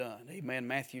done. Amen.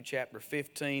 Matthew chapter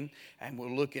 15, and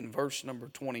we'll look in verse number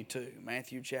 22.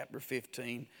 Matthew chapter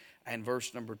 15 and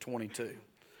verse number 22.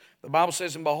 The Bible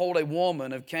says, "And behold, a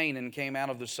woman of Canaan came out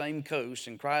of the same coast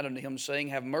and cried unto him, saying,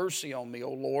 Have mercy on me,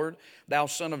 O Lord, thou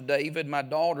son of David. My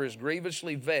daughter is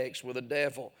grievously vexed with a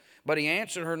devil. But he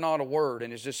answered her not a word.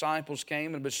 And his disciples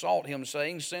came and besought him,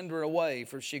 saying, Send her away,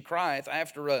 for she crieth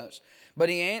after us. But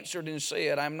he answered and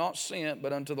said, I am not sent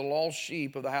but unto the lost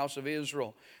sheep of the house of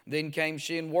Israel. Then came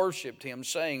she and worshipped him,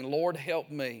 saying, Lord,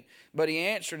 help me. But he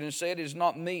answered and said, It is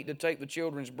not meet to take the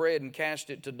children's bread and cast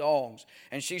it to dogs.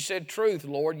 And she said, Truth,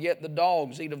 Lord, yet the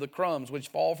dogs eat of the crumbs which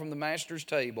fall from the master's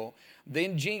table.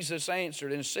 Then Jesus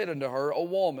answered and said unto her, O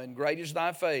woman, great is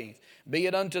thy faith. Be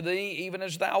it unto thee even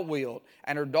as thou wilt.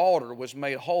 And her daughter was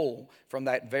made whole from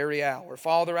that very hour."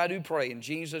 Father, I do pray in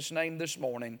Jesus' name this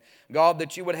morning, God,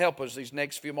 that you would help us these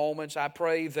next few moments. I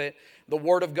pray that the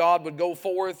Word of God would go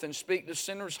forth and speak to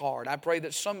sinners' heart. I pray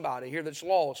that somebody here that's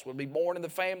lost would be born in the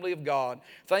family of God.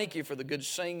 Thank you for the good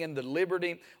singing, the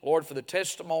liberty, Lord, for the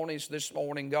testimonies this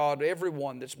morning, God,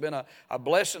 everyone that's been a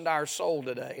blessing to our soul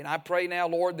today. And I pray now,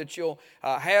 Lord, that you'll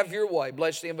have your way.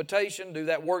 Bless the invitation, do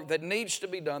that work that needs to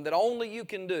be done, that only you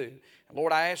can do. And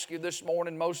Lord, I ask you this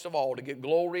morning most of all to get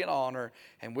glory and honor,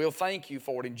 and we'll thank you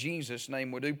for it. In Jesus'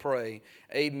 name we do pray.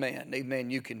 Amen.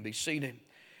 Amen. You can be seated.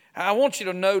 I want you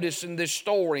to notice in this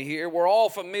story here, we're all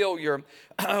familiar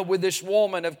with this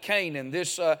woman of Canaan,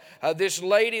 this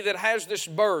lady that has this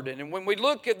burden. And when we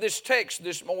look at this text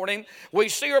this morning, we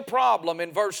see her problem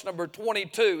in verse number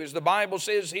 22. As the Bible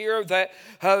says here that,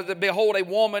 behold, a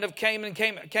woman of Canaan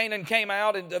came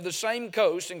out of the same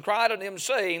coast and cried unto him,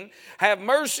 saying, Have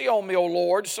mercy on me, O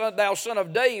Lord, thou son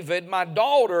of David. My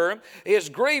daughter is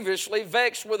grievously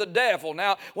vexed with a devil.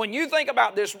 Now, when you think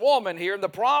about this woman here, the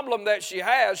problem that she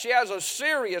has a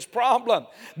serious problem,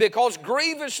 because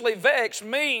grievously vexed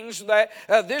means that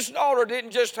this daughter didn't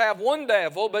just have one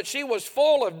devil, but she was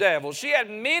full of devils. She had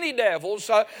many devils,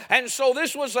 and so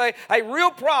this was a real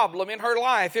problem in her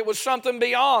life. It was something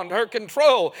beyond her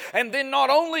control. And then not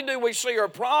only do we see her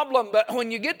problem, but when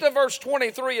you get to verse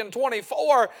 23 and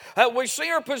 24, we see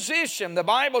her position. The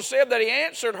Bible said that he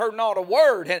answered her not a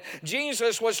word, and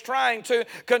Jesus was trying to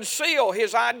conceal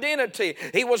his identity.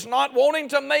 He was not wanting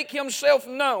to make himself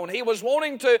known. He was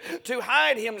wanting to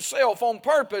hide himself on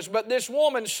purpose. But this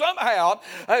woman somehow,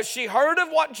 she heard of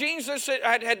what Jesus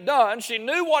had done. She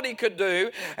knew what he could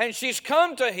do, and she's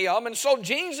come to him. And so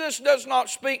Jesus does not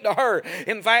speak to her.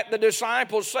 In fact, the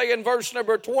disciples say in verse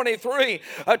number 23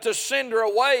 to send her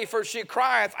away, for she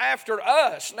crieth after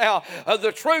us. Now,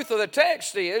 the truth of the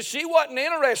text is she wasn't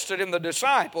interested in the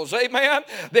disciples. Amen?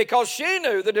 Because she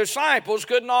knew the disciples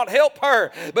could not help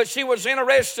her, but she was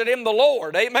interested in the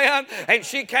Lord. Amen? And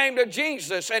she came to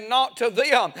Jesus and not to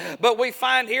them. But we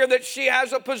find here that she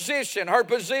has a position. Her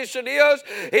position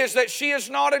is that she is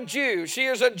not a Jew. She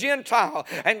is a Gentile.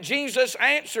 And Jesus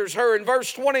answers her in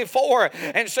verse 24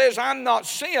 and says, I'm not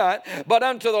sent but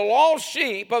unto the lost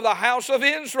sheep of the house of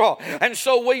Israel. And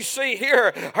so we see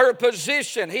here her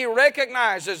position. He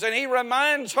recognizes and he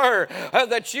reminds her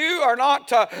that you are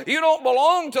not, you don't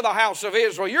belong to the house of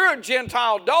Israel. You're a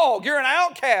Gentile dog. You're an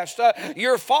outcast.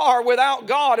 You're far without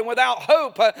God and without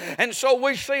hope. And so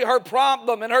we see her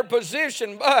problem and her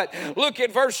position. But look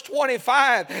at verse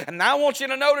 25. And I want you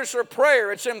to notice her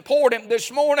prayer. It's important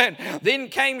this morning. Then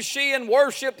came she and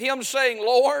worshiped him, saying,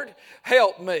 Lord,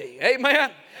 help me.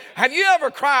 Amen. Have you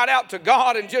ever cried out to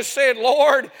God and just said,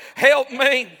 Lord, help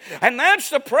me? And that's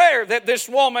the prayer that this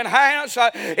woman has.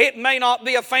 It may not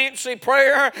be a fancy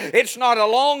prayer. It's not a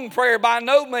long prayer by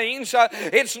no means.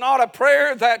 It's not a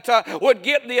prayer that would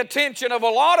get the attention of a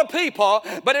lot of people,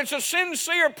 but it's a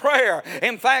sincere prayer.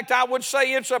 In fact, I would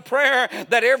say it's a prayer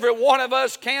that every one of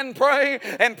us can pray,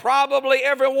 and probably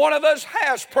every one of us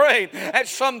has prayed at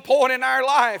some point in our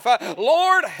life.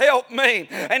 Lord, help me.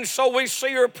 And so we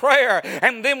see her prayer,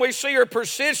 and then we see her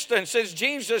persistence. As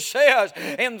Jesus says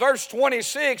in verse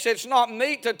 26, it's not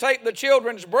meet to take the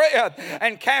children's bread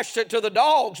and cast it to the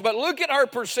dogs. But look at her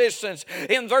persistence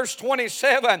in verse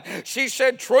 27. She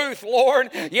said, Truth,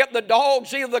 Lord, yet the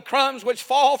dogs eat the crumbs which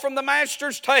fall from the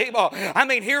master's table. I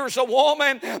mean, here's a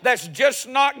woman that's just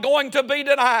not going to be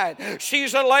denied.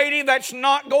 She's a lady that's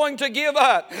not going to give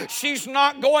up. She's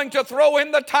not going to throw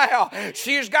in the towel.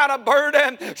 She's got a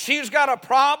burden. She's got a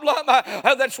problem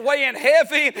that's weighing heavy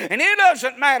Effie, and it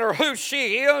doesn't matter who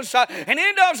she is, and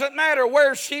it doesn't matter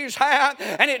where she's at,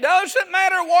 and it doesn't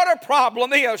matter what her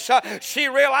problem is. She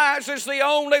realizes the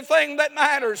only thing that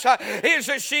matters is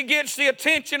that she gets the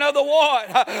attention of the one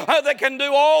that can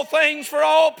do all things for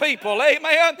all people.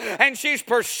 Amen. And she's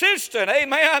persistent.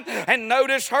 Amen. And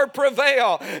notice her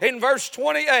prevail in verse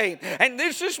 28. And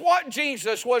this is what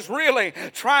Jesus was really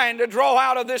trying to draw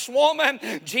out of this woman.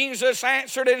 Jesus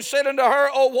answered and said unto her,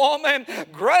 O woman,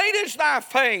 great is thy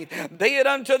faith, be it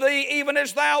unto thee even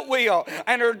as thou wilt.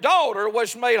 And her daughter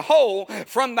was made whole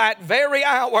from that very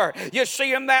hour. You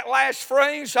see in that last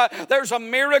phrase, there's a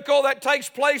miracle that takes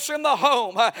place in the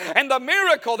home. And the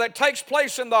miracle that takes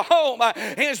place in the home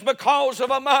is because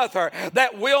of a mother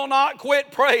that will not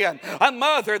quit praying, a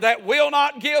mother that will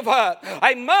not give up,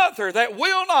 a mother that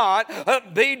will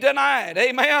not be denied.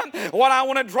 Amen. What I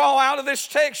want to draw out of this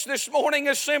text this morning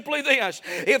is simply this.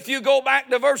 If you go back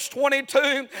to verse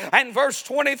 22 and verse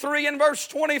 23 and verse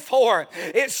 24,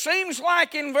 it seems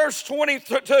like in verse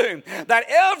 22 that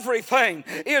everything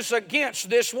is against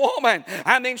this woman.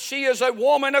 I mean, she is a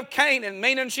woman of Canaan,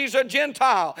 meaning she's a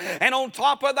Gentile. And on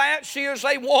top of that, she is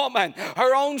a woman.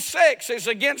 Her own sex is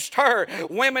against her.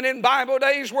 Women in Bible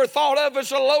days were thought of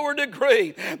as a lower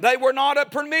degree. They were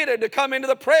not permitted to come into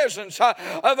the presence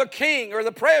of a king or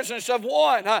the presence of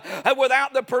one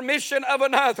without the permission of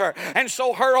another. And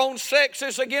so her own sex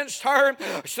is against her.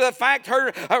 So the fact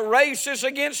her race is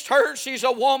against her. She's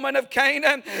a woman of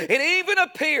Canaan. It even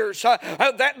appears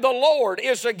that the Lord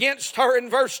is against her in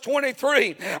verse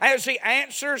 23 as he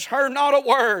answers her not a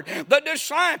word. The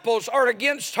disciples are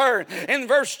against her in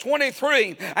verse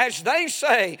 23 as they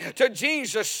say to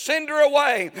Jesus, send her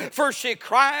away, for she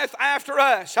crieth after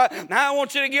us. Now I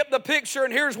want you to get the picture,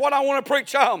 and here's what I want to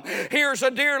preach on. Here's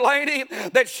a dear lady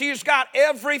that she's got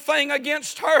everything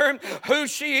against her, who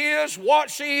she is, what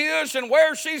she is, and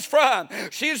where she's from.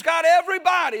 She's got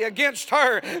everybody against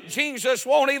her. Jesus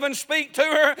won't even speak to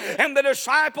her, and the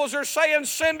disciples are saying,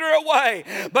 send her away.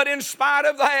 But in spite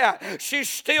of that, she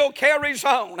still carries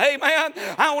on. Amen.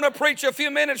 I want to preach a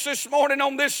few minutes this morning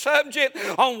on this subject,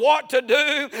 on what to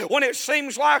do when it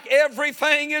seems like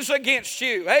everything is against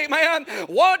you. Amen.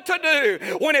 What to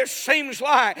do when it seems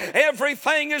like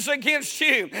everything is against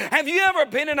you. Have you ever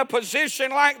been in a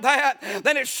position like that?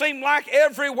 Then it seemed like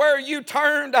everywhere you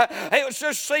turned, it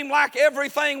just seemed like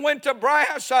everything went to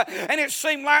brass, and it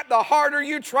seemed like the harder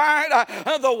you tried,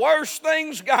 the worse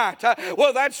things got.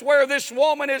 Well, that's where this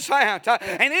woman is at.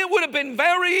 And it would have been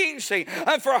very easy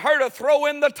for her to throw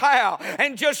in the towel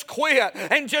and just quit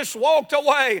and just walked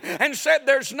away and said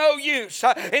there's no use.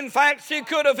 In fact, she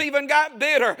could have even got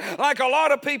bitter like a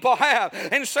lot of people have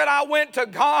and said, I went to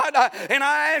God and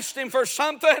I asked him for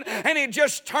something and he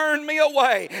just turned me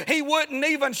away. He wouldn't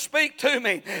even speak to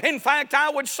me. In fact, I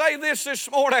would say this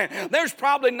morning, there's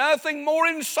probably nothing more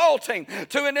insulting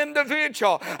to an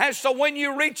individual as to when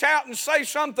you reach out and say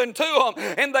something to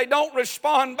them and they don't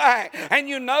respond back and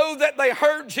you know that they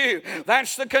heard you.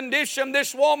 That's the condition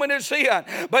this woman is in.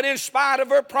 But in spite of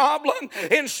her problem,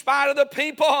 in spite of the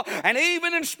people, and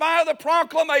even in spite of the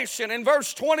proclamation in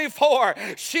verse 24,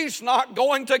 she's not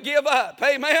going to give up.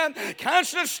 Amen. Can I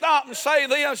just stop and say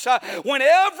this? When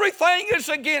everything is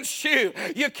against you,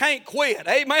 you can't quit.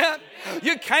 Amen.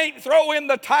 You can't throw in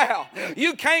the towel.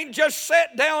 You can't just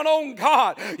sit down on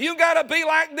God. You got to be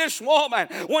like this woman.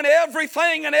 When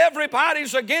everything and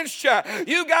everybody's against you,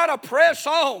 you got to press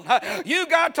on. You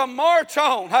got to march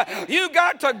on. You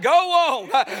got to go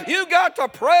on. You got to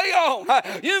pray on.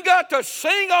 You got to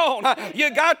sing on.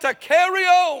 You got to carry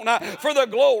on for the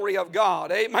glory of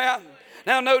God. Amen.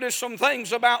 Now notice some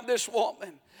things about this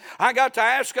woman. I got to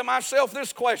ask myself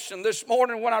this question this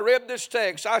morning when I read this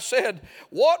text. I said,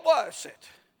 what was it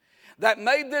that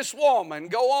made this woman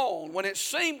go on when it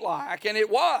seemed like, and it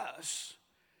was,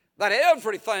 that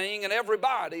everything and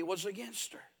everybody was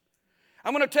against her?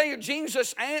 I'm going to tell you,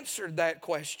 Jesus answered that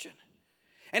question.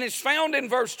 And it's found in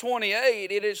verse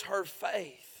 28. It is her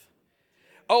faith.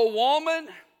 O woman,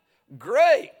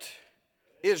 great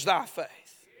is thy faith.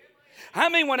 I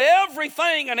mean, when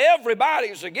everything and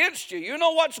everybody's against you, you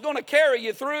know what's going to carry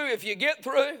you through if you get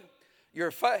through?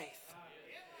 Your faith.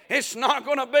 It's not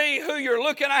going to be who you're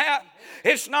looking at.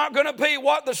 It's not going to be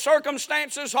what the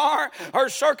circumstances are. Her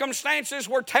circumstances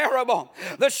were terrible.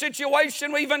 The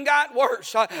situation even got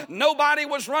worse. Nobody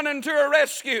was running to her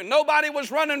rescue. Nobody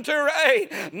was running to her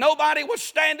aid. Nobody was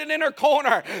standing in her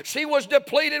corner. She was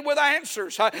depleted with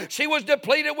answers. She was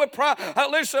depleted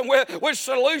with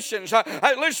solutions.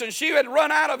 Listen, she had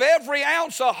run out of every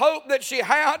ounce of hope that she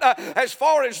had as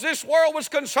far as this world was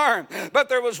concerned. But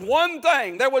there was one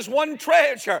thing. There was one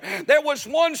treasure her, there was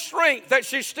one strength that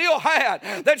she still had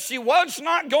that she was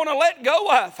not going to let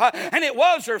go of, and it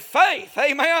was her faith.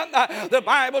 Amen. The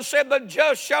Bible said the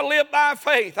just shall live by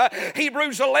faith.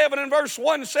 Hebrews 11 and verse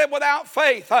 1 said without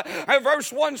faith.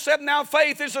 Verse 1 said now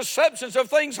faith is the substance of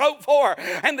things hoped for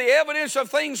and the evidence of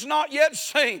things not yet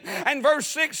seen. And verse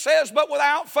 6 says but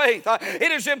without faith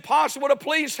it is impossible to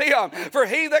please Him. For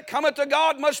he that cometh to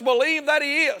God must believe that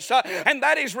He is, and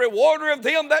that He's rewarder of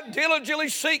them that diligently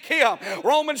seek Him.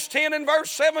 Romans 10 and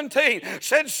verse 17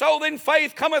 said, so then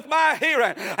faith cometh by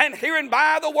hearing, and hearing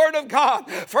by the word of God.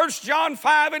 1 John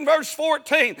 5 and verse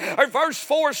 14, or verse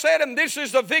 4 said, and this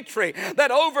is the victory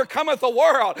that overcometh the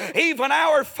world, even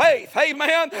our faith.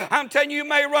 Amen. I'm telling you, you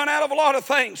may run out of a lot of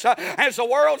things. As the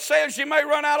world says, you may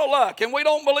run out of luck, and we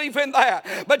don't believe in that.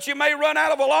 But you may run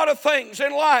out of a lot of things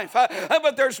in life.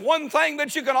 But there's one thing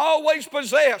that you can always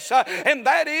possess, and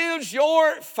that is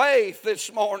your faith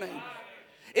this morning.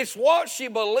 It's what she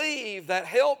believed that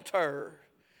helped her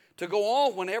to go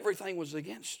on when everything was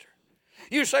against her.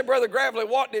 You say, Brother Gravely,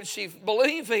 what did she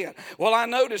believe in? Well, I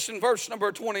noticed in verse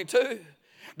number 22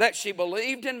 that she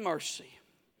believed in mercy.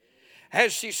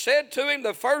 As she said to him,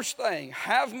 the first thing,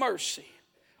 have mercy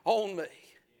on me.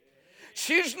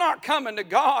 She's not coming to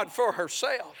God for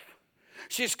herself.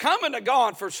 She's coming to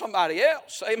God for somebody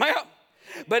else. Amen.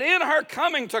 But in her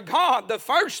coming to God, the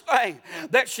first thing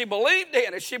that she believed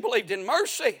in is she believed in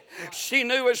mercy. She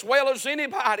knew as well as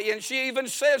anybody, and she even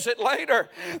says it later,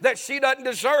 that she doesn't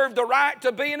deserve the right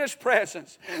to be in His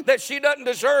presence, that she doesn't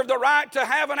deserve the right to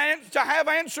have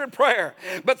answered prayer.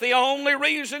 But the only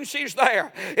reason she's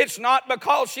there, it's not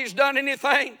because she's done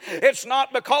anything. It's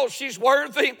not because she's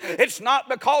worthy. It's not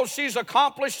because she's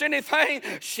accomplished anything.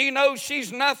 She knows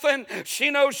she's nothing.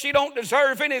 She knows she don't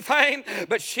deserve anything,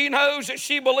 but she knows that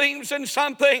she believes in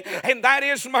something, and that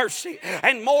is mercy.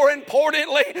 And more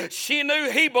importantly, she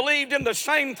knew he believed in the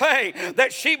same thing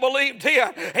that she believed in,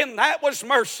 and that was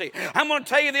mercy. I'm going to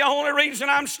tell you, the only reason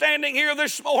I'm standing here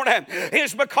this morning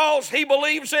is because he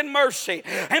believes in mercy,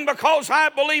 and because I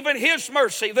believe in his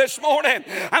mercy this morning.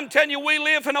 I'm telling you, we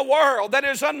live in a world that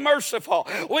is unmerciful.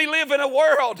 We live in a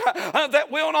world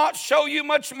that will not show you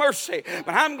much mercy,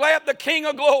 but I'm glad the King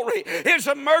of Glory is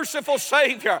a merciful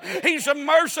Savior. He's a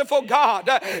merciful God.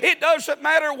 It doesn't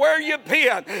matter where you've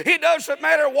been. It doesn't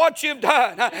matter what you've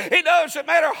done. It doesn't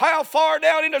matter how far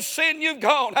down into sin you've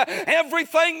gone.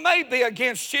 Everything may be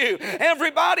against you.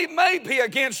 Everybody may be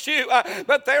against you.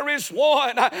 But there is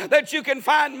one that you can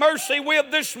find mercy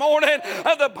with this morning.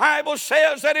 The Bible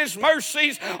says that His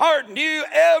mercies are new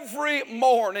every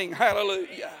morning.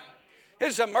 Hallelujah.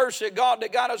 It's the mercy of God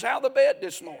that got us out of the bed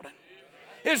this morning.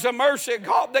 It's the mercy of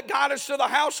God that got us to the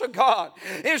house of God.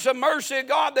 It's the mercy of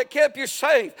God that kept you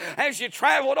safe as you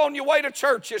traveled on your way to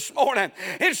church this morning.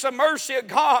 It's the mercy of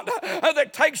God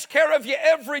that takes care of you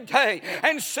every day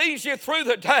and sees you through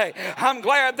the day. I'm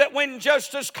glad that when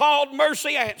justice called,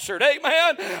 mercy answered.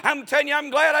 Amen. I'm telling you,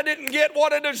 I'm glad I didn't get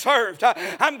what I deserved.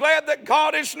 I'm glad that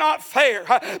God is not fair,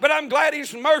 but I'm glad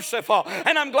He's merciful,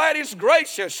 and I'm glad He's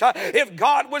gracious. If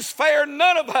God was fair,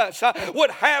 none of us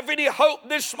would have any hope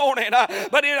this morning.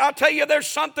 But I'll tell you, there's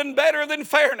something better than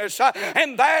fairness,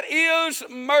 and that is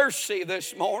mercy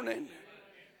this morning.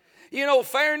 You know,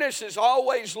 fairness is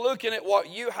always looking at what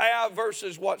you have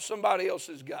versus what somebody else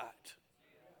has got,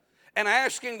 and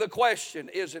asking the question,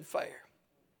 is it fair?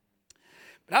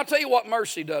 But I'll tell you what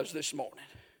mercy does this morning.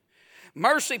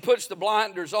 Mercy puts the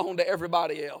blinders on to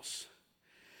everybody else,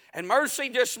 and mercy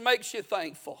just makes you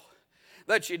thankful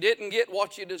that you didn't get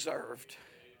what you deserved.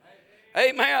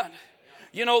 Amen.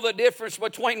 You know, the difference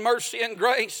between mercy and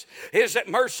grace is that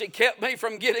mercy kept me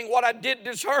from getting what I did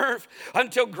deserve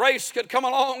until grace could come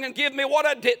along and give me what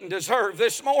I didn't deserve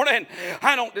this morning.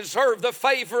 I don't deserve the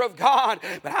favor of God,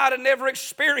 but I'd have never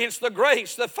experienced the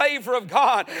grace, the favor of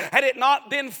God, had it not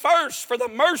been first for the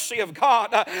mercy of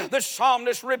God. The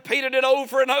psalmist repeated it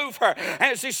over and over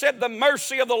as he said, the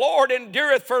mercy of the Lord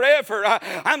endureth forever.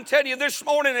 I'm telling you this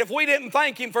morning, if we didn't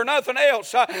thank Him for nothing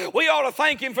else, we ought to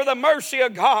thank Him for the mercy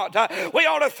of God. We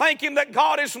ought to thank Him that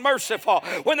God is merciful.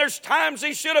 When there's times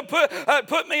He should have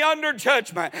put me under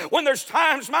judgment. When there's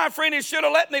times, my friend, He should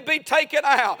have let me be taken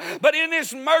out. But in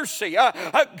His mercy,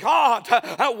 God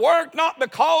worked not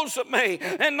because of me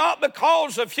and not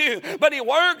because of you, but He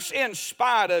works in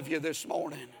spite of you this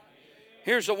morning.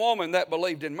 Here's a woman that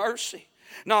believed in mercy.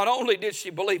 Not only did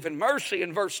she believe in mercy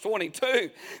in verse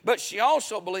 22, but she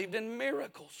also believed in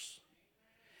miracles.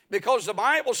 Because the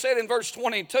Bible said in verse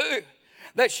 22,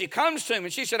 that she comes to Him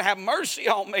and she said, have mercy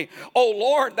on me, O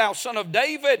Lord, thou Son of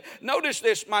David. Notice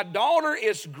this, my daughter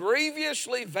is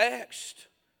grievously vexed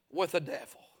with the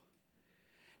devil.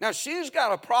 Now, she's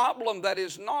got a problem that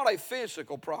is not a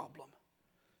physical problem.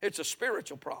 It's a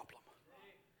spiritual problem.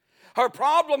 Her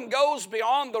problem goes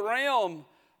beyond the realm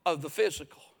of the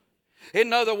physical.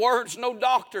 In other words, no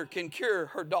doctor can cure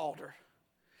her daughter.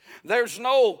 There's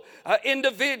no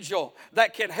individual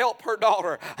that can help her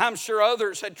daughter. I'm sure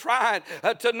others had tried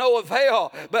to no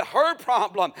avail, but her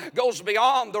problem goes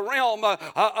beyond the realm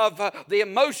of the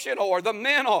emotional or the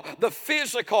mental, the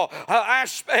physical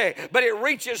aspect, but it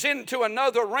reaches into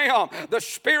another realm, the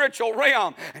spiritual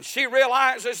realm, and she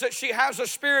realizes that she has a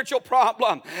spiritual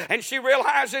problem, and she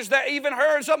realizes that even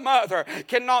her as a mother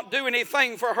cannot do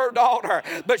anything for her daughter,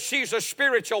 but she's a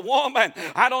spiritual woman.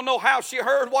 I don't know how she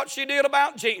heard what she did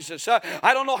about Jesus.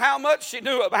 I don't know how much she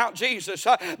knew about Jesus,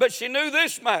 but she knew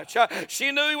this much.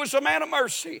 She knew he was a man of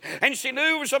mercy, and she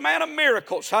knew he was a man of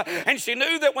miracles, and she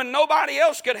knew that when nobody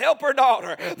else could help her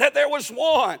daughter, that there was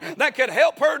one that could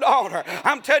help her daughter.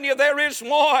 I'm telling you, there is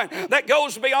one that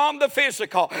goes beyond the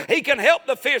physical. He can help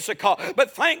the physical,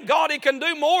 but thank God he can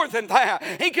do more than that.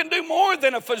 He can do more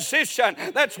than a physician.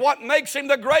 That's what makes him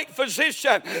the great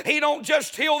physician. He don't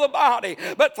just heal the body,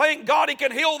 but thank God he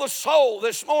can heal the soul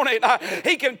this morning.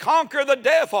 He can conquer the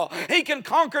devil. He can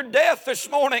conquer death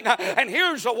this morning. And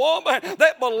here's a woman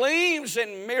that believes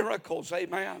in miracles.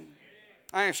 Amen.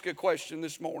 I ask you a question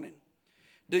this morning.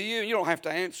 You don't have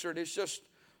to answer it. It's just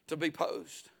to be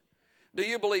posed. Do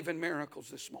you believe in miracles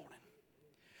this morning?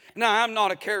 Now, I'm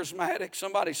not a charismatic.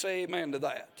 Somebody say amen to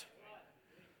that.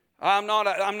 I'm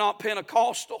not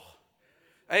Pentecostal.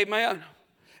 Amen.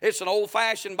 It's an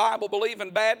old-fashioned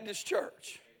Bible-believing Baptist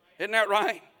church. Isn't that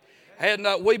right? And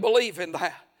we believe in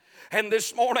that. And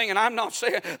this morning, and I'm not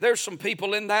saying there's some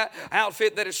people in that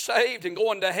outfit that is saved and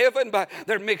going to heaven, but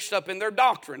they're mixed up in their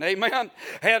doctrine. Amen.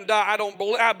 And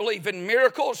I believe in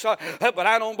miracles, but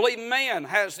I don't believe man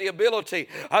has the ability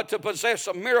to possess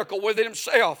a miracle within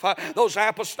himself. Those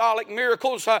apostolic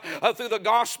miracles through the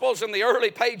Gospels and the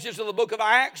early pages of the book of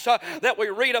Acts that we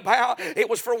read about, it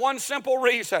was for one simple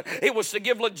reason. It was to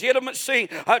give legitimacy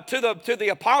to the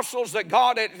apostles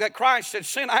that Christ had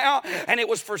sent out, and it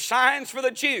was for signs for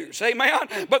the Jews. Amen.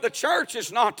 But the church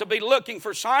is not to be looking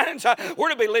for signs.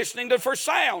 We're to be listening for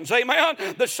sounds. Amen.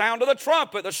 The sound of the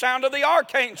trumpet, the sound of the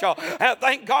archangel.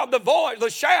 Thank God, the voice,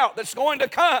 the shout that's going to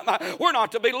come. We're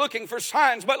not to be looking for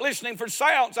signs, but listening for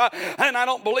sounds. And I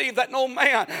don't believe that no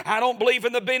man. I don't believe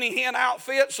in the Benny Hinn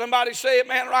outfit. Somebody say it,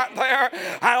 man, right there.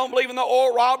 I don't believe in the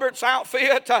Oral Roberts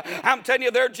outfit. I'm telling you,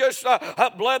 they're just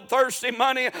bloodthirsty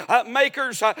money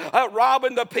makers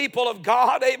robbing the people of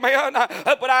God. Amen.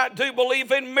 But I do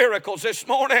believe in miracles this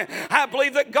morning. I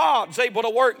believe that God's able to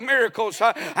work miracles.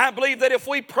 I believe that if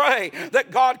we pray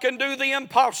that God can do the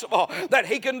impossible, that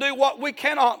he can do what we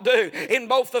cannot do in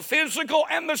both the physical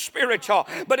and the spiritual.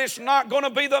 But it's not going to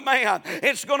be the man.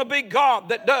 It's going to be God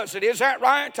that does it. Is that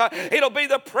right? It'll be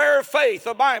the prayer of faith,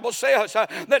 the Bible says,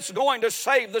 that's going to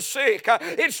save the sick.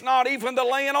 It's not even the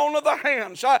laying on of the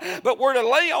hands, but we're to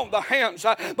lay on the hands.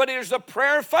 But it is the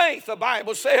prayer of faith, the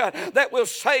Bible said, that will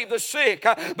save the sick.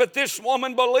 But this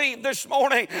woman believed this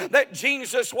morning that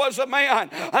Jesus was a man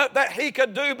that he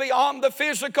could do beyond the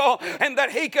physical, and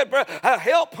that he could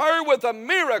help her with a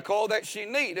miracle that she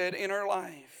needed in her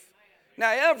life.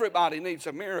 Now, everybody needs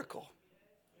a miracle.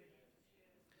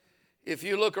 If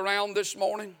you look around this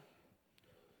morning,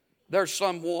 there's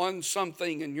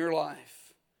something in your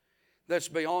life that's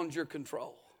beyond your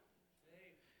control.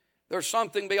 There's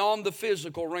something beyond the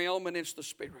physical realm, and it's the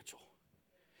spiritual.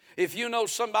 If you know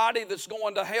somebody that's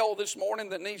going to hell this morning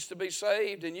that needs to be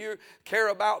saved, and you care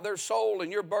about their soul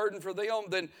and you're burdened for them,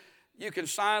 then you can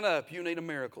sign up. You need a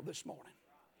miracle this morning.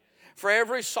 For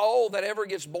every soul that ever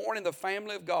gets born in the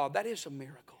family of God, that is a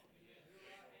miracle.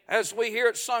 As we hear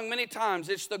it sung many times,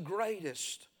 it's the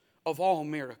greatest of all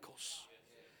miracles.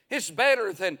 It's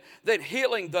better than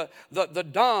healing the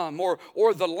dumb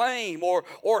or the lame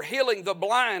or healing the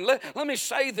blind. Let me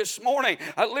say this morning,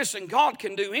 listen, God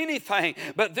can do anything.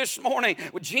 But this morning,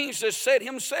 Jesus said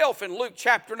himself in Luke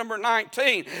chapter number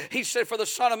 19, he said, for the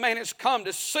Son of Man has come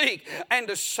to seek and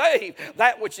to save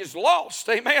that which is lost.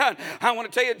 Amen. I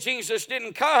want to tell you, Jesus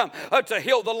didn't come to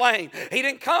heal the lame. He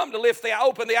didn't come to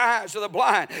open the eyes of the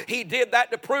blind. He did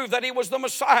that to prove that he was the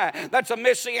Messiah. That's a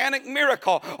messianic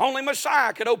miracle. Only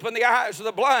Messiah could open open the eyes of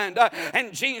the blind.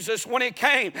 And Jesus, when He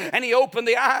came and He opened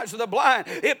the eyes of the blind,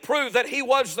 it proved that He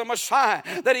was the Messiah,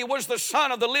 that He was the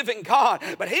Son of the living God.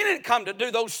 But He didn't come to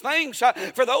do those things,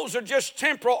 for those are just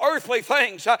temporal, earthly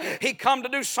things. He come to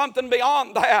do something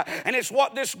beyond that, and it's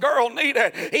what this girl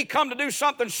needed. He come to do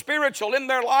something spiritual in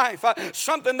their life,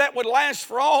 something that would last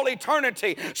for all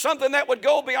eternity, something that would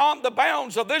go beyond the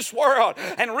bounds of this world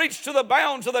and reach to the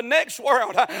bounds of the next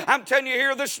world. I'm telling you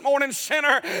here this morning,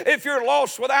 sinner, if you're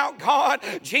lost without God,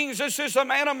 Jesus is a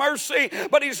man of mercy,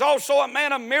 but He's also a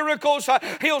man of miracles.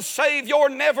 He'll save your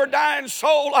never dying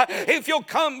soul if you'll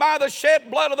come by the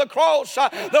shed blood of the cross,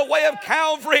 the way of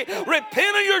Calvary,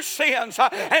 repent of your sins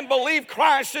and believe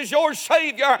Christ is your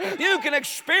Savior. You can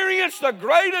experience the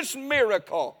greatest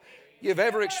miracle you've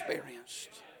ever experienced.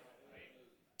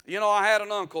 You know, I had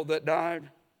an uncle that died,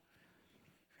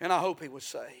 and I hope he was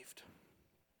saved.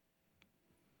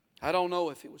 I don't know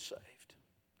if he was saved.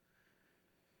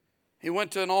 He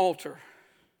went to an altar,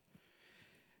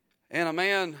 and a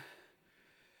man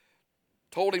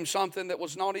told him something that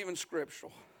was not even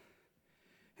scriptural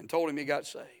and told him he got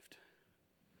saved.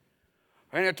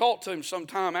 And I talked to him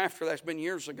sometime after, that's been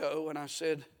years ago, and I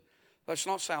said, that's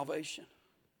not salvation.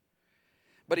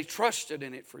 But he trusted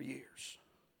in it for years.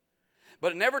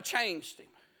 But it never changed him.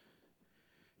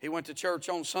 He went to church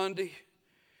on Sunday.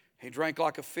 He drank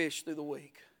like a fish through the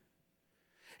week.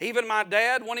 Even my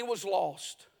dad, when he was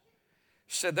lost,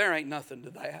 said there ain't nothing to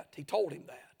that. He told him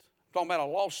that. I'm talking about a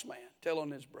lost man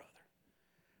telling his brother.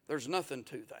 There's nothing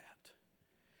to that.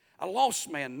 A lost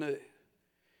man knew.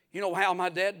 You know how my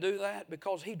dad knew that?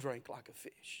 Because he drank like a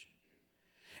fish.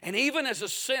 And even as a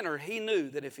sinner, he knew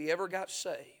that if he ever got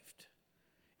saved,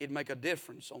 it'd make a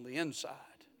difference on the inside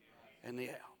and the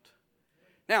out.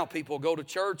 Now people go to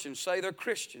church and say they're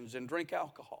Christians and drink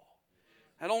alcohol.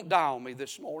 Now don't die on me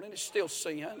this morning. It's still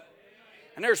sin.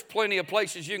 And there's plenty of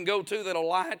places you can go to that'll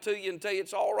lie to you and tell you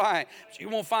it's all right. But you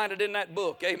won't find it in that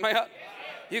book. Amen?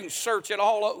 You can search it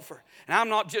all over. And I'm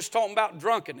not just talking about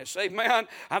drunkenness. Amen.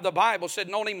 The Bible said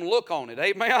don't even look on it.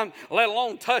 Amen. Let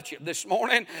alone touch it this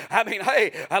morning. I mean,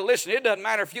 hey, listen, it doesn't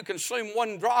matter if you consume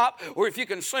one drop or if you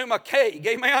consume a keg.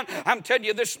 Amen. I'm telling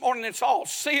you this morning it's all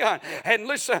sin. And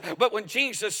listen, but when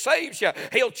Jesus saves you,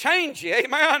 He'll change you.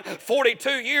 Amen.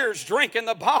 42 years drinking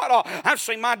the bottle. I've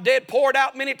seen my dad pour it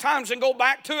out many times and go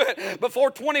back to it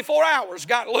before 24 hours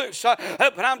got loose.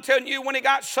 But I'm telling you, when he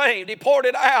got saved, he poured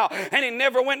it out and he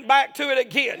never went back to it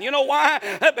again. You know why?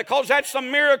 Because that's the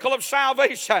miracle of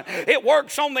salvation. It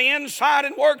works on the inside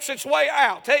and works its way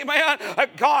out. Amen.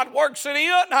 God works it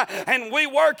in and we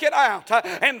work it out.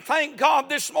 And thank God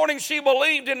this morning she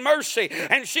believed in mercy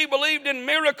and she believed in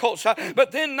miracles.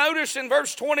 But then notice in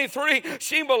verse 23,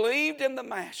 she believed in the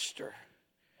Master.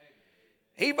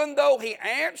 Even though He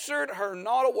answered her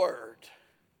not a word,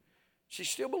 she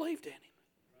still believed in Him.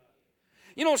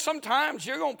 You know, sometimes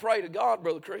you're going to pray to God,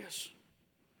 Brother Chris,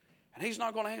 and He's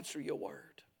not going to answer your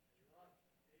word.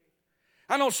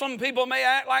 I know some people may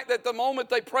act like that the moment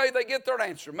they pray they get their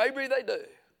answer. Maybe they do.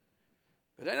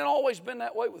 But it ain't always been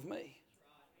that way with me.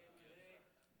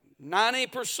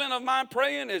 90% of my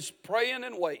praying is praying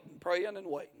and waiting, praying and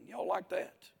waiting. Y'all like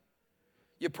that?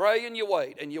 You pray and you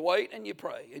wait, and you wait and you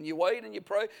pray, and you wait and you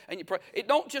pray and you pray. It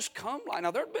don't just come like,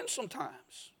 now there have been some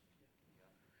times.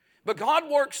 But God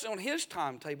works on His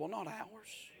timetable, not ours.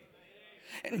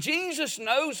 And Jesus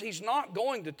knows He's not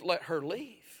going to let her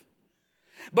leave.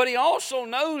 But He also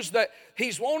knows that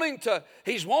He's wanting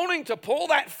to pull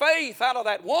that faith out of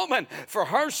that woman for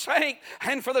her sake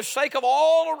and for the sake of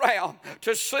all around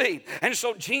to see. And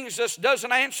so Jesus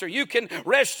doesn't answer. You can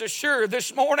rest assured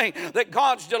this morning that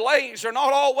God's delays are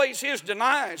not always His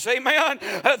denies. Amen?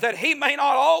 That He may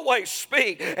not always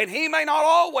speak and He may not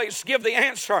always give the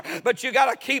answer, but you got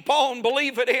to keep on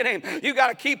believing in Him. You got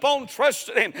to keep on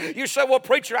trusting Him. You say, well,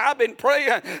 preacher, I've been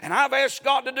praying and I've asked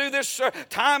God to do this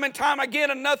time and time again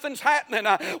and nothing's happening.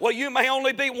 Well, you may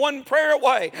only be one prayer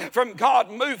away from God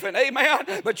moving.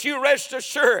 Amen. But you rest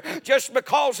assured, just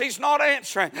because He's not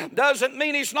answering doesn't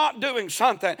mean He's not doing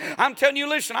something. I'm telling you,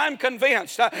 listen, I'm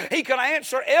convinced He can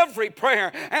answer every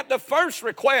prayer at the first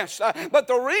request. But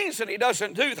the reason He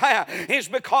doesn't do that is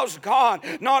because God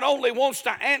not only wants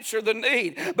to answer the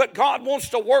need, but God wants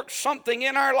to work something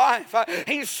in our life.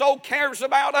 He so cares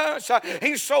about us.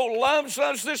 He so loves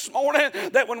us this morning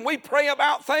that when we pray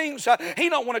about things, He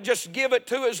don't want to just give it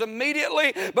to us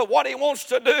immediately, but what He wants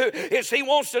to do is He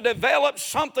wants to develop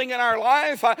something in our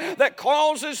life that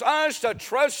causes us to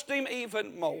trust Him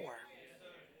even more.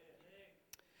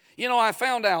 You know, I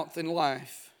found out in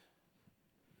life,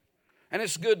 and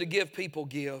it's good to give people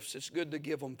gifts. It's good to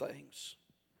give them things.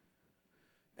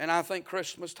 And I think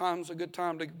Christmas time is a good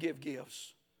time to give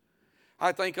gifts.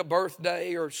 I think a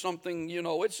birthday or something,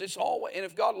 it's always, and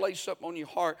if God lays something on your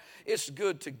heart, it's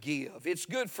good to give. It's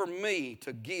good for me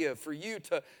to give, for you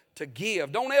to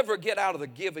give. Don't ever get out of the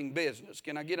giving business.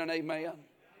 Can I get an amen?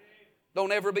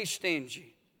 Don't ever be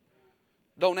stingy.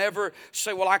 Don't ever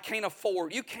say, well, I can't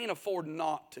afford. You can't afford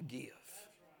not to give.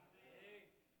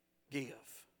 Give.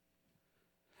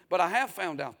 But I have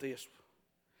found out this,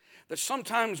 that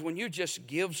sometimes when you just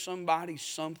give somebody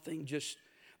something,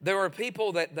 there are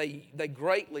people that they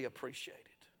greatly appreciate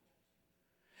it.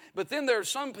 But then there are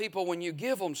some people, when you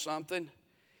give them something,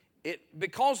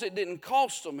 because it didn't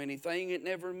cost them anything, it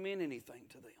never meant anything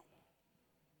to them.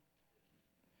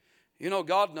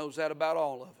 God knows that about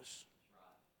all of us.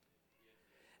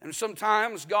 And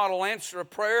sometimes God will answer a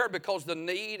prayer because the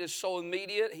need is so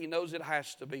immediate. He knows it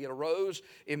has to be. It arose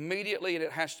immediately and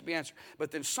it has to be answered. But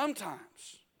then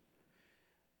sometimes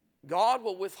God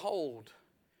will withhold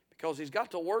because He's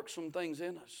got to work some things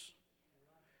in us.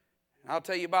 And I'll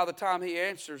tell you, by the time He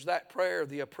answers that prayer,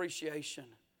 the appreciation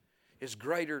is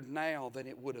greater now than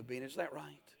it would have been. Is that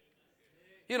right?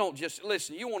 You don't just,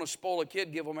 listen, you want to spoil a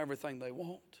kid, give them everything they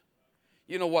want.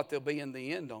 You know what they'll be in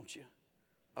the end, don't you?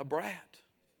 A brat.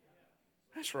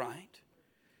 That's right.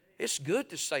 It's good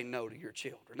to say no to your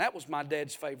children. That was my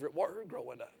dad's favorite word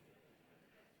growing up.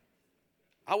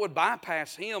 I would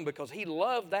bypass him because he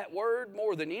loved that word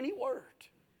more than any word.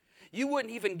 You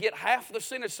wouldn't even get half the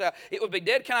sentence out. It would be,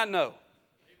 Dad, can I know?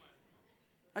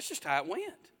 That's just how it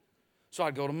went. So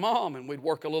I'd go to Mom and we'd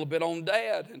work a little bit on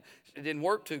Dad. And it didn't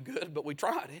work too good, but we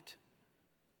tried it.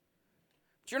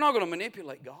 But you're not going to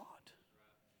manipulate God.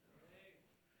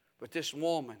 But this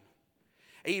woman,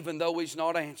 even though He's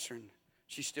not answering,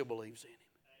 she still believes in Him.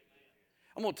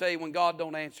 I'm going to tell you, when God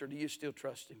don't answer, do you still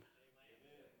trust Him?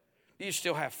 Do you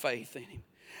still have faith in Him?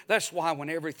 That's why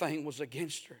when everything was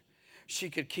against her,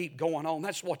 she could keep going on.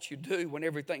 That's what you do when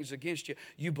everything's against you.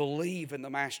 You believe in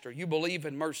the Master. You believe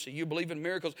in mercy. You believe in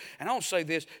miracles. And I'll say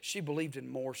this, she believed in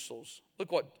morsels.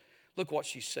 Look what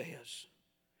she says.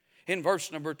 In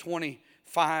verse number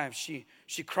 25, she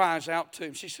cries out to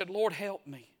Him. She said, Lord, help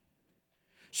me.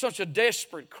 Such a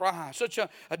desperate cry, such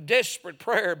a desperate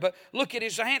prayer. But look at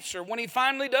His answer. When He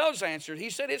finally does answer, He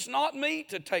said, it's not me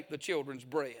to take the children's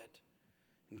bread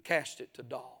and cast it to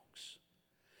dogs.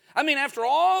 I mean, after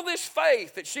all this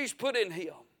faith that she's put in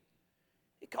Him,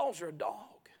 He calls her a dog.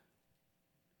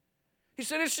 He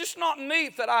said, it's just not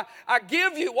meet that I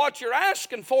give you what you're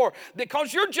asking for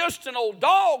because you're just an old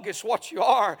dog is what you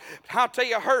are. But I'll tell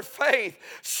you, her faith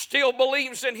still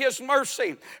believes in His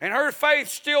mercy. And her faith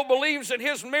still believes in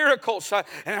His miracles.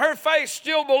 And her faith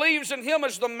still believes in Him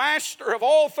as the Master of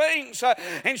all things.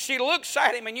 And she looks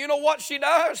at Him, and you know what she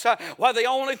does? Well, the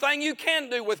only thing you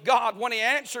can do with God when He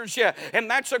answers you,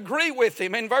 and that's agree with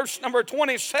Him. In verse number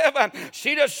 27,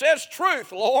 she just says,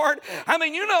 truth, Lord. I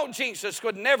mean, Jesus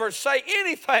could never say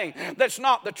anything that's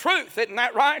not the truth. Isn't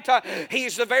that right?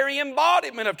 He's the very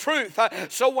embodiment of truth.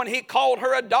 So when He called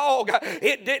her a dog,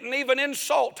 it didn't even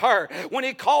insult her. When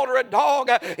He called her a dog,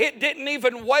 it didn't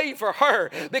even waver her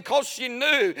because she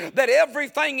knew that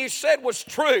everything He said was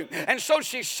true. And so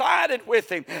she sided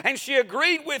with Him and she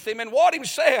agreed with Him in what He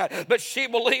said. But she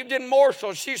believed in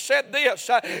morsels. She said this.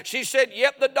 She said,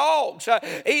 yet the dogs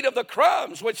eat of the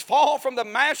crumbs which fall from the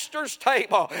Master's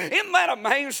table. Isn't that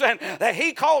amazing that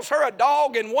He calls her a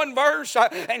dog in one verse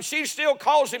and she still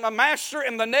calls Him a master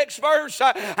in the next verse?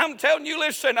 I'm telling you,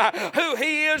 listen, who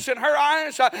He is in her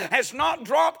eyes has not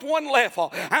dropped one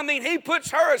level. I mean, He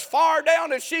puts her as far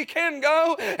down as she can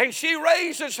go, and she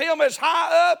raises Him as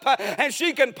high up as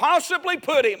she can possibly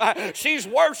put Him. She's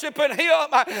worshiping Him,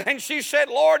 and she said,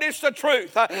 Lord, it's the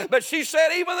truth. But she said,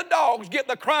 even the dogs get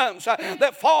the crumbs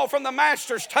that fall from the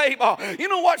Master's table. You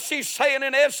know what she's saying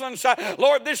in essence?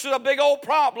 Lord, this is a big old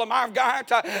problem I've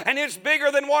got, and it's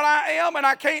bigger than what I am, and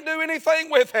I can't do anything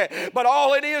with it. But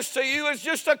all it is to you is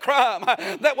just a crumb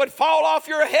that would fall off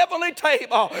your heavenly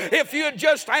table if you'd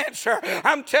just answer.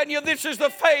 I'm telling you, this is the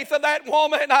faith of that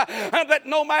woman, that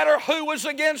no matter who was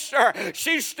against her,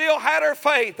 she still had her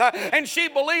faith, and she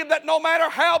believed that no matter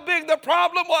how big the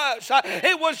problem was,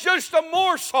 it was just a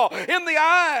morsel in the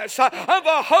eyes of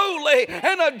a holy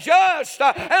and a just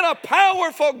and a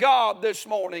powerful God this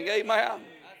morning. Amen.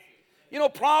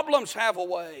 Problems have a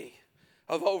way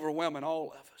of overwhelming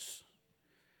all of us.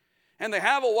 And they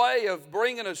have a way of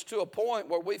bringing us to a point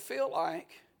where we feel like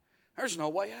there's no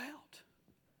way out.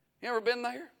 You ever been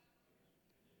there?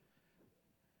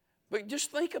 But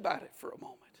just think about it for a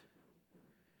moment.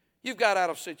 You've got out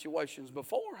of situations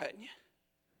before, hadn't you?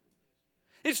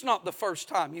 It's not the first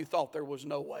time you thought there was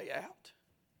no way out.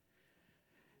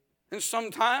 And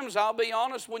sometimes, I'll be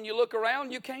honest, when you look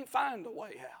around, you can't find a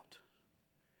way out.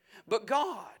 But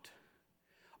God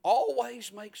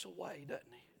always makes a way, doesn't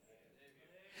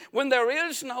He? When there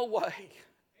is no way,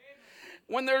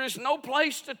 when there is no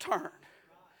place to turn,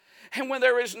 and when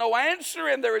there is no answer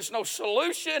and there is no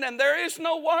solution and there is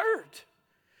no word,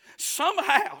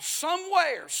 somehow,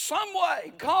 somewhere, some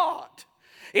way, God,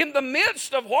 in the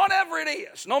midst of whatever it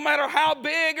is, no matter how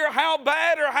big or how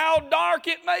bad or how dark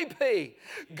it may be,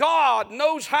 God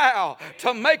knows how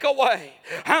to make a way.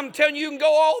 I'm telling you, you can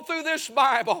go all through this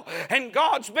Bible, and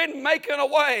God's been making a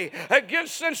way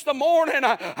since the morning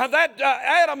that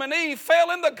Adam and Eve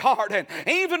fell in the garden.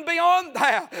 Even beyond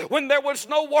that, when there was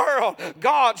no world,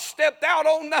 God stepped out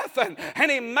on nothing,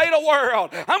 and He made a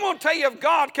world. I'm going to tell you, if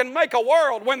God can make a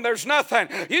world when there's nothing,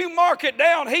 you mark it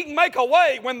down, He can make a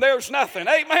way when there's nothing.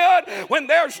 Amen? When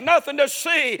there's nothing to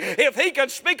see, if He can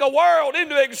speak a world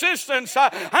into existence,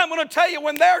 I'm going to tell you,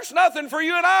 when there's nothing for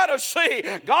you and I to see,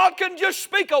 God can just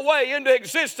speak a way into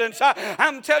existence.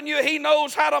 I'm telling you, He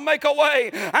knows how to make a way.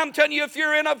 I'm telling you, if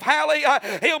you're in a valley,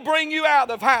 He'll bring you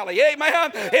out of the valley.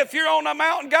 Amen? If you're on a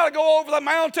mountain, got to go over the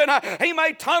mountain, He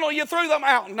may tunnel you through the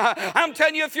mountain. I'm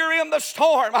telling you, if you're in the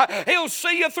storm, He'll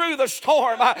see you through the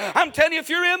storm. I'm telling you, if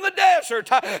you're in the desert,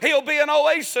 He'll be an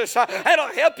oasis. It'll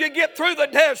help you get through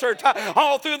the desert.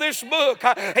 All through this book,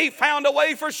 He found a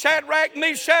way for Shadrach,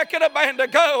 Meshach, and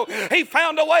Abednego. He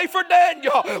found a way for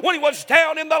Daniel when he was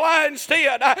down in the lion's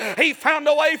den. He found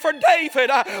a way for David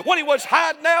when he was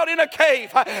hiding out in a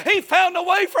cave. He found a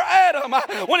way for Adam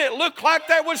when it looked like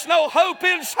there was no hope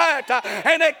in sight.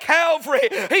 And at Calvary,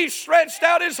 He stretched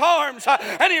out His arms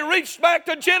and He reached back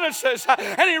to Genesis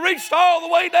and He reached all the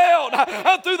way down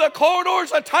through the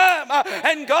corridors of time.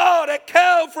 And God at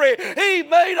Calvary, He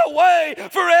made a way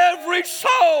for every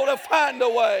soul to find a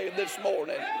way this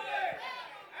morning.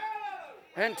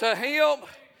 And to Him,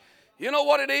 you know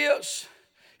what it is?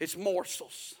 It's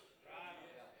morsels.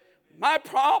 My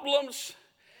problems,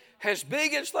 as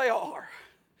big as they are,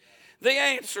 the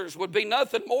answers would be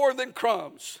nothing more than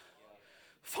crumbs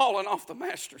falling off the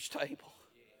Master's table.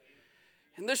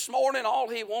 And this morning, all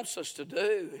He wants us to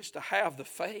do is to have the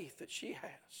faith that she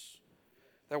has.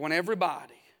 That when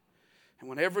everybody and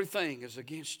when everything is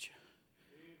against you,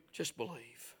 just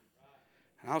believe.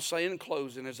 And I'll say in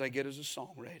closing, as they get us a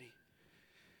song ready,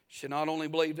 she not only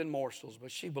believed in morsels,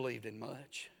 but she believed in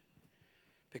much.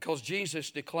 Because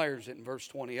Jesus declares it in verse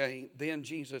 28. Then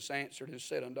Jesus answered and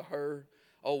said unto her,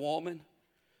 O woman,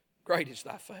 great is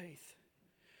thy faith.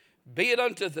 Be it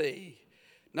unto thee,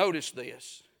 notice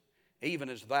this, even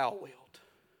as thou wilt.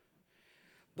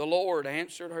 The Lord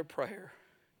answered her prayer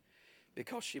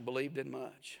because she believed in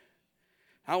much.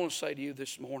 I want to say to you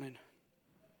this morning,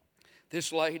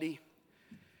 this lady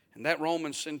and that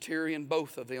Roman centurion,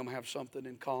 both of them have something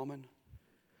in common.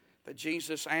 That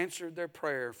Jesus answered their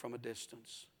prayer from a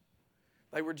distance.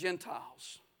 They were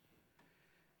Gentiles.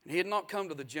 And He had not come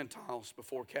to the Gentiles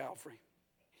before Calvary.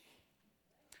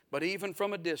 But even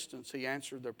from a distance, He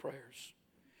answered their prayers.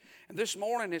 And this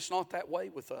morning, it's not that way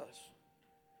with us.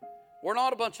 We're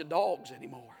not a bunch of dogs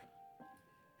anymore.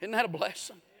 Isn't that a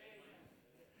blessing?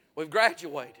 We've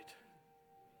graduated.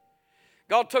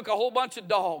 God took a whole bunch of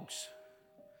dogs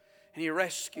and He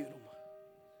rescued them.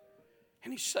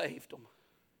 And He saved them.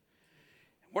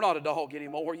 We're not a dog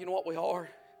anymore. You know what we are?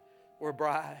 We're a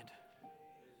bride.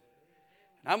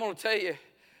 And I'm going to tell you,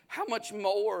 how much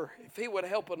more, if He would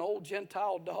help an old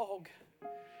Gentile dog,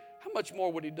 how much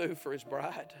more would He do for His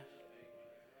bride?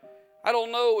 I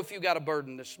don't know if you got a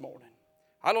burden this morning.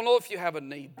 I don't know if you have a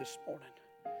need this morning.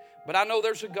 But I know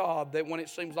there's a God that when it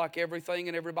seems like everything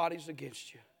and everybody's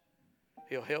against you,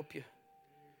 He'll help you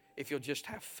if you'll just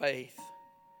have faith.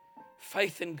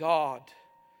 Faith in God,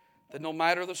 that no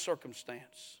matter the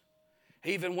circumstance,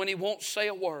 even when He won't say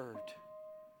a word,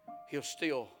 He'll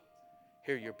still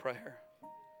hear your prayer.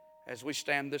 As we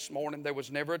stand this morning, there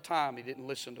was never a time He didn't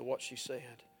listen to what she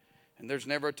said. And there's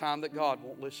never a time that God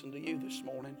won't listen to you this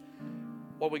morning.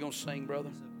 What are we going to sing, brother?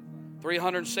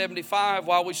 375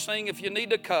 while we sing. If you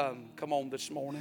need to come on this morning.